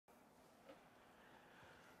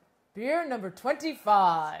Beer number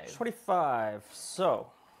 25. 25. So,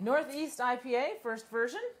 Northeast IPA, first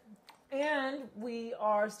version. And we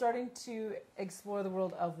are starting to explore the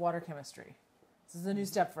world of water chemistry. This is a new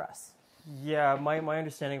step for us. yeah, my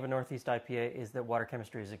understanding of a Northeast IPA is that water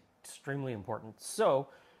chemistry is extremely important. So,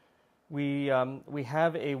 we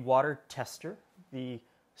have a water tester, the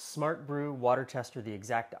Smart Brew water tester, the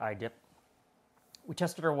exact IDIP. We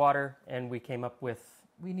tested our water and we came up with...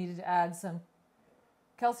 We needed to add some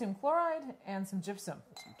calcium chloride and some gypsum.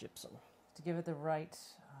 Some gypsum. To give it the right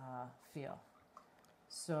feel.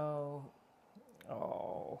 So...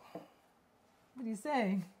 Oh. What are you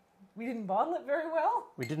saying? We didn't bottle it very well?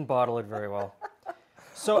 We didn't bottle it very well.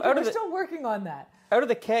 So okay, we're still working on that. Out of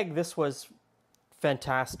the keg, this was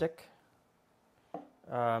fantastic.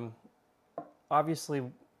 Obviously,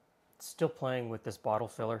 still playing with this bottle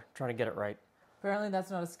filler, trying to get it right. Apparently that's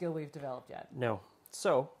not a skill we've developed yet. No.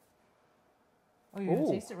 So... Oh, you're going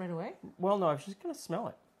to taste it right away? Well, no, I was just going to smell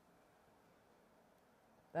it.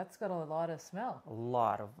 That's got a lot of smell. A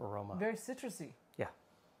lot of aroma. Very citrusy. Yeah.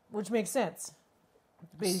 Which makes sense.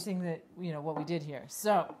 Basing that, what we did here.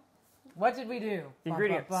 So, what did we do? The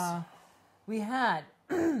ingredients. We had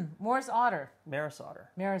Maris Otter. Maris Otter.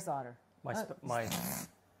 Maris Otter.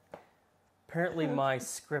 Apparently my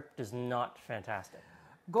script is not fantastic.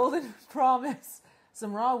 Golden Promise,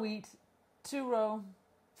 some raw wheat, 2-row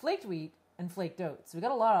flaked wheat, and flaked oats. So we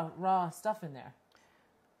got a lot of raw stuff in there.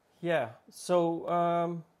 Yeah. So,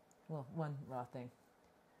 well, one raw thing.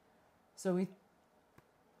 So we...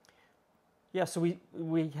 Yeah, so we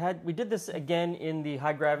did this again in the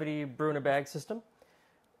high gravity brew in a bag system.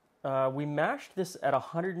 We mashed this at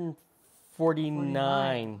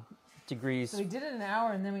 149 degrees. So we did it in an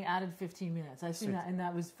hour and then we added 15 minutes. I assume that, and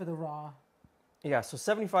that was for the raw. Yeah, so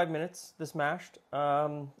 75 minutes this mashed.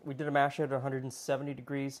 We did a mash at 170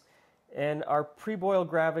 degrees, and our pre-boil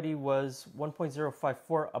gravity was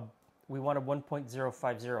 1.054. We wanted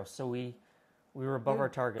 1.050, so we were above our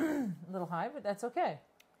target. A little high, but that's okay.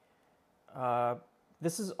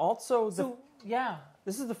 This is also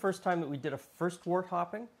This is the first time that we did a first wort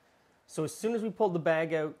hopping. So as soon as we pulled the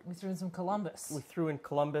bag out, we threw in some Columbus. We threw in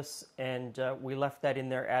Columbus, and we left that in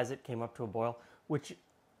there as it came up to a boil, which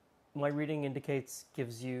my reading indicates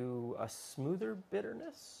gives you a smoother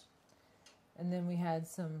bitterness. And then we had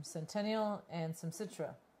some Centennial and some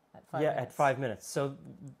Citra at 5 minutes. Yeah, at 5 minutes. So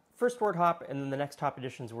first wort hop, and then the next hop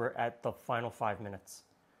additions were at the final 5 minutes.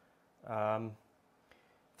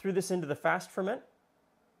 Threw this into the fast ferment.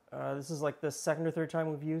 This is like the second or third time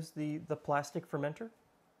we've used the plastic fermenter.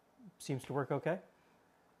 Seems to work okay.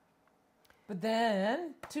 But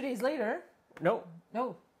then 2 days later... No.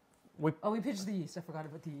 We pitched the yeast. I forgot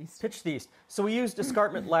about the yeast. Pitched the yeast. So we used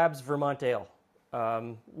Escarpment Labs Vermont Ale.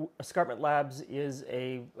 Escarpment Labs is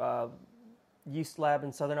a yeast lab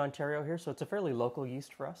in southern Ontario here, so it's a fairly local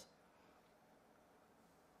yeast for us.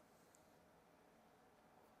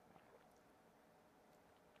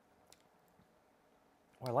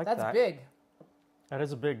 Oh, I like that. That's big. That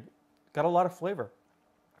is a big... Got a lot of flavor.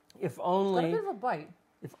 If only... Got a bit of a bite.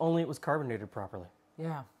 If only it was carbonated properly.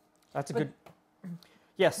 Yeah. That's a good...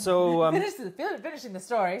 Yeah, so... finishing the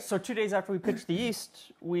story. So 2 days after we pitched the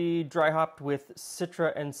yeast, we dry hopped with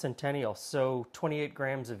Citra and Centennial, so 28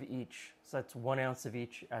 grams of each. So that's 1 ounce of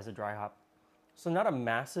each as a dry hop. So not a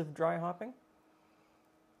massive dry hopping,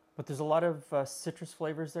 but there's a lot of citrus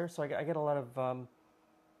flavors there, so I get a lot of...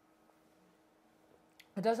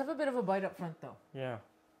 It does have a bit of a bite up front, though. Yeah.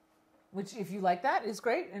 Which, if you like that, is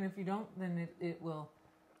great, and if you don't, then it will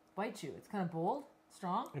bite you. It's kind of bold,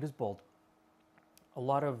 strong. It is bold. A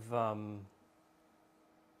lot of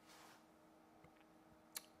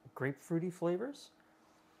grapefruity flavors.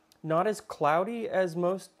 Not as cloudy as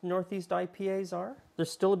most Northeast IPAs are.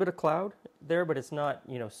 There's still a bit of cloud there, but it's not,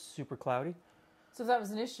 super cloudy. So if that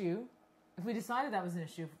was an issue, if we decided that was an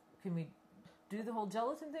issue, can we do the whole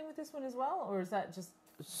gelatin thing with this one as well? Or is that just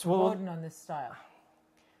promoting on this style?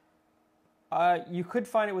 You could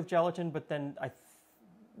find it with gelatin, but then I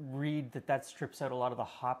read that strips out a lot of the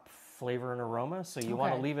hop flavor and aroma, so you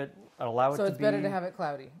want to leave it, allow it to be... So it's better to have it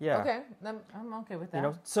cloudy. Yeah. Okay, I'm okay with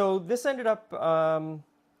that. So this ended up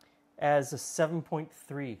as a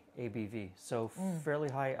 7.3 ABV, so fairly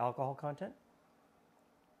high alcohol content.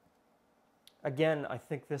 Again, I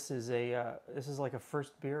think this is like a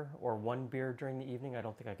first beer or one beer during the evening. I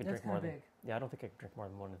don't think I could drink more than... Big. Yeah, I don't think I could drink more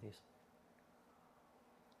than one of these.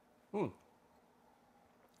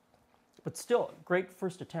 But still, great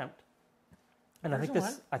first attempt. And I think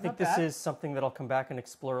this is something that I'll come back and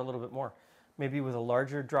explore a little bit more. Maybe with a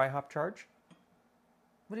larger dry hop charge.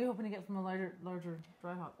 What are you hoping to get from a larger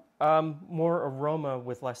dry hop? More aroma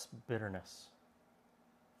with less bitterness.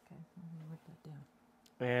 Okay, I'm going to write that down.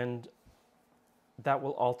 And that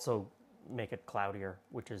will also make it cloudier,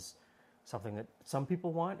 which is something that some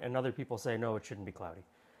people want, and other people say, no, it shouldn't be cloudy.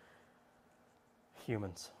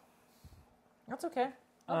 Humans. That's okay.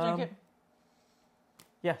 I'll drink it.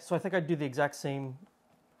 Yeah, so I think I'd do the exact same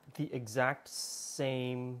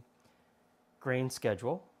grain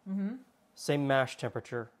schedule, same mash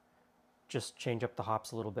temperature, just change up the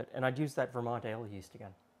hops a little bit, and I'd use that Vermont ale yeast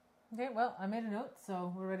again. Okay, well, I made a note,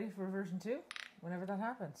 so we're ready for version 2 whenever that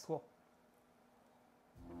happens. Cool.